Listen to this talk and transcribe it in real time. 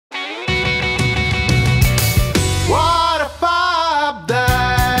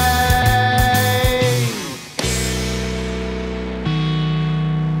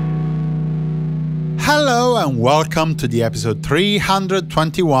and welcome to the episode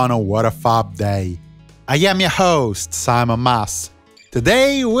 321 of What a Fab Day. I am your host, Simon Mas.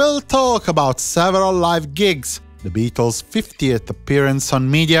 Today we'll talk about several live gigs, the Beatles' 50th appearance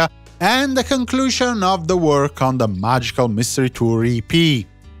on media, and the conclusion of the work on the Magical Mystery Tour EP.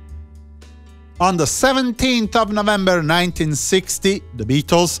 On the 17th of November 1960, the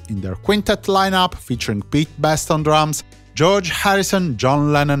Beatles, in their quintet lineup featuring Pete Best on drums, George Harrison,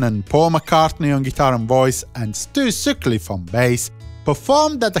 John Lennon and Paul McCartney on guitar and voice, and Stu Sutcliffe on bass,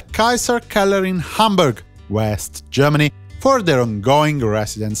 performed at the Kaiserkeller in Hamburg, West Germany, for their ongoing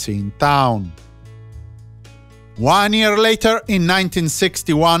residency in town. 1 year later, in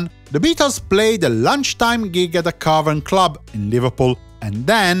 1961, the Beatles played a lunchtime gig at the Coventry Club in Liverpool, and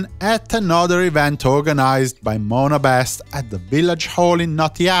then at another event organized by Mona Best at the Village Hall in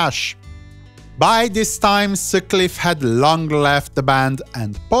Knotty Ash. By this time, Sutcliffe had long left the band,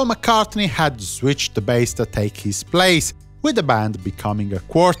 and Paul McCartney had switched the bass to take his place, with the band becoming a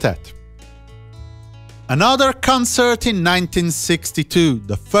quartet. Another concert in 1962,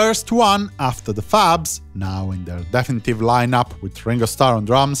 the first one after the Fabs, now in their definitive lineup with Ringo Starr on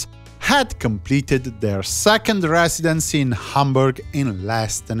drums, had completed their second residency in Hamburg in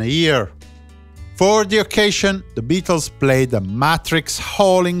less than a year. For the occasion, the Beatles played the Matrix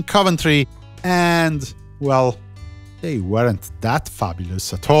Hall in Coventry, and, well, they weren't that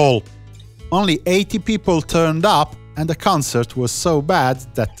fabulous at all. Only 80 people turned up, and the concert was so bad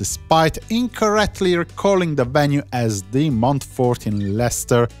that despite incorrectly recalling the venue as the Montfort in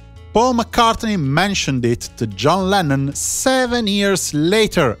Leicester, Paul McCartney mentioned it to John Lennon 7 years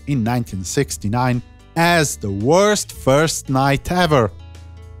later, in 1969, as the worst first night ever.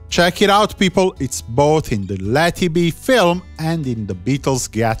 Check it out, people, it's both in the Let It Be film and in the Beatles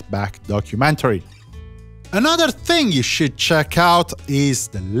Get Back documentary. Another thing you should check out is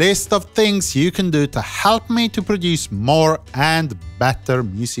the list of things you can do to help me to produce more and better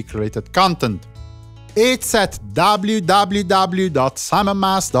music-related content. It's at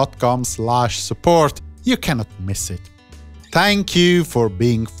www.simonmas.com/support. You cannot miss it. Thank you for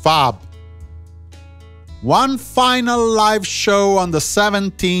being fab. One final live show on the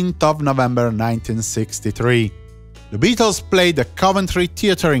 17th of November 1963. The Beatles played the Coventry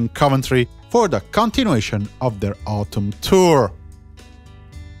Theatre in Coventry for the continuation of their autumn tour.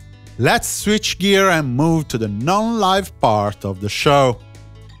 Let's switch gear and move to the non-live part of the show.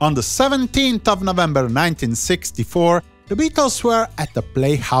 On the 17th of November 1964, the Beatles were at the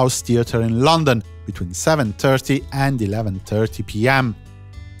Playhouse Theatre in London between 7:30 and 11:30 p.m.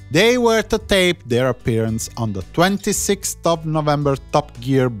 They were to tape their appearance on the 26th of November Top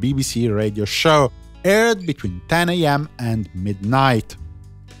Gear BBC radio show, aired between 10 a.m. and midnight.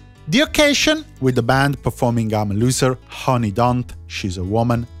 The occasion, with the band performing I'm a Loser, Honey Don't, She's a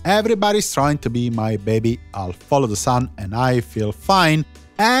Woman, Everybody's Trying to Be My Baby, I'll Follow the Sun and I Feel Fine,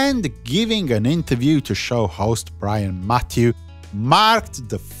 and giving an interview to show host Brian Matthew, marked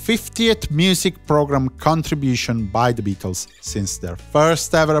the 50th music program contribution by the Beatles since their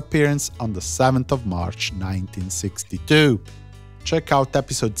first ever appearance on the 7th of March 1962. Check out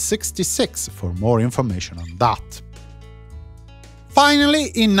episode 66 for more information on that.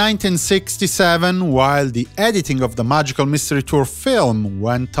 Finally, in 1967, while the editing of the Magical Mystery Tour film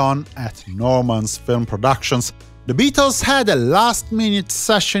went on at Norman's Film Productions, the Beatles had a last-minute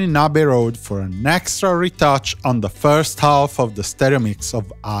session in Abbey Road for an extra retouch on the first half of the stereo mix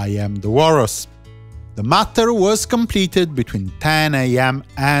of I Am The Walrus. The matter was completed between 10 a.m.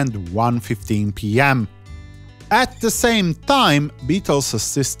 and 1:15 p.m. At the same time, Beatles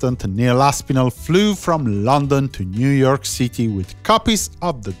assistant Neil Aspinall flew from London to New York City with copies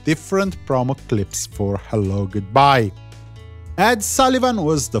of the different promo clips for Hello Goodbye. Ed Sullivan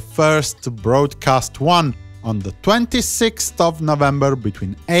was the first to broadcast one on the 26th of November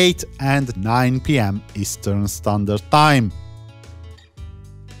between 8 and 9 p.m. Eastern Standard Time.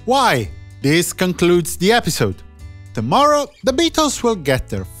 Why? This concludes the episode. Tomorrow, the Beatles will get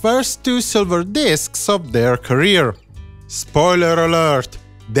their first 2 silver discs of their career. Spoiler alert,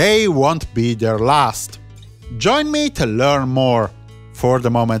 they won't be their last. Join me to learn more. For the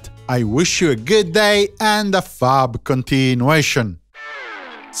moment, I wish you a good day and a fab continuation.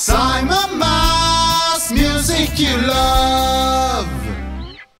 Simon Mas, music you love.